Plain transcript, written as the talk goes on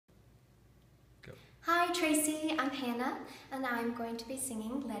Hi Tracy, I'm Hannah, and I'm going to be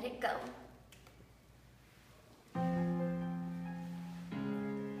singing Let It Go.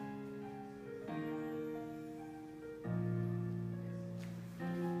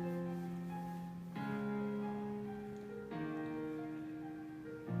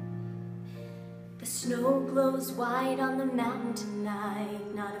 The snow glows white on the mountain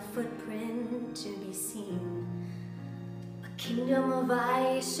tonight, not a footprint to be seen. A kingdom of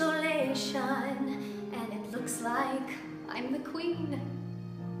isolation, and it looks like I'm the queen.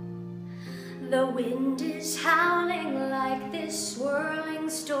 The wind is howling like this swirling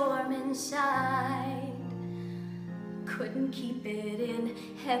storm inside. Couldn't keep it in,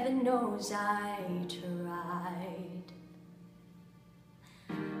 heaven knows I tried.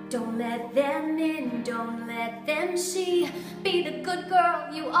 Don't let them in, don't let them see. Be the good girl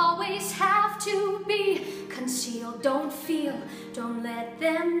you always have to be. Conceal, don't feel, don't let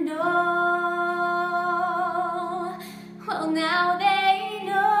them know. Well, now they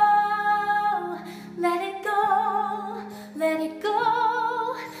know. Let it go, let it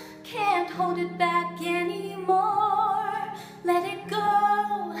go. Can't hold it back anymore. Let it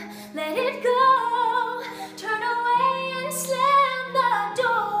go, let it go. Turn away and slam the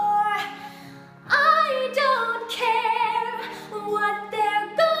door. I don't care what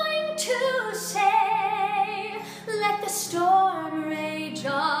they're going to say. Let the storm rage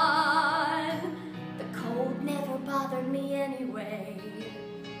on. The cold never bothered me anyway.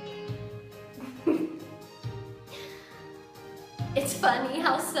 It's funny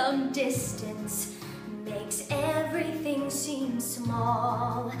how some distance makes everything seem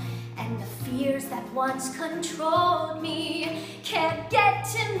small, and the fears that once controlled me can't get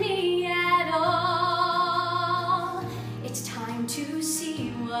to me at all. It's time to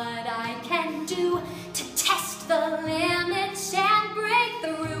see what I can do to test the limits and break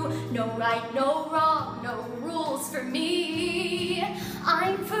through. No right, no wrong, no rules for me.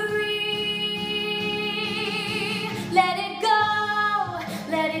 I'm free. Let it go,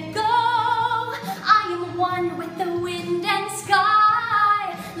 let it go. I am one with the wind and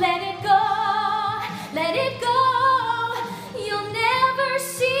sky. Let it go, let it go. You'll never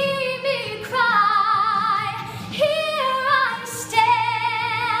see me cry. Here I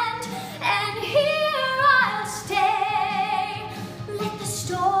stand, and here I'll stay. Let the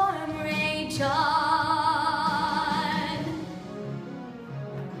storm rage on.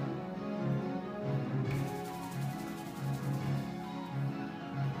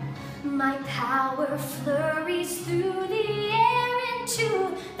 My power flurries through the air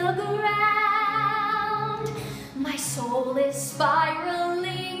into the ground. My soul is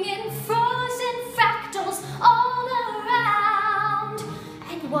spiraling in frozen fractals all around.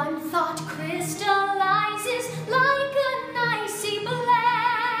 And one thought crystallizes like an icy blast.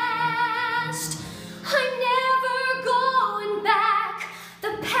 I'm never going back.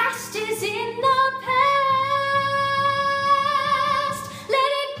 The past is in the past.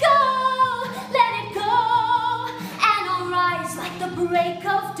 The break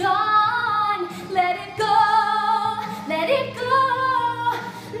of dawn. Let it go, let it go.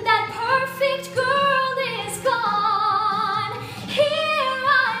 That perfect girl is gone. Here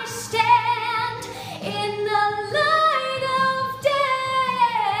I stand in the light of day.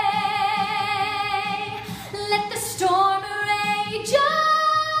 Let the storm rage on.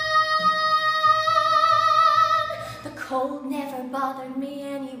 The cold never bothered me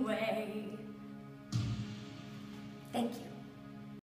anyway. Thank you.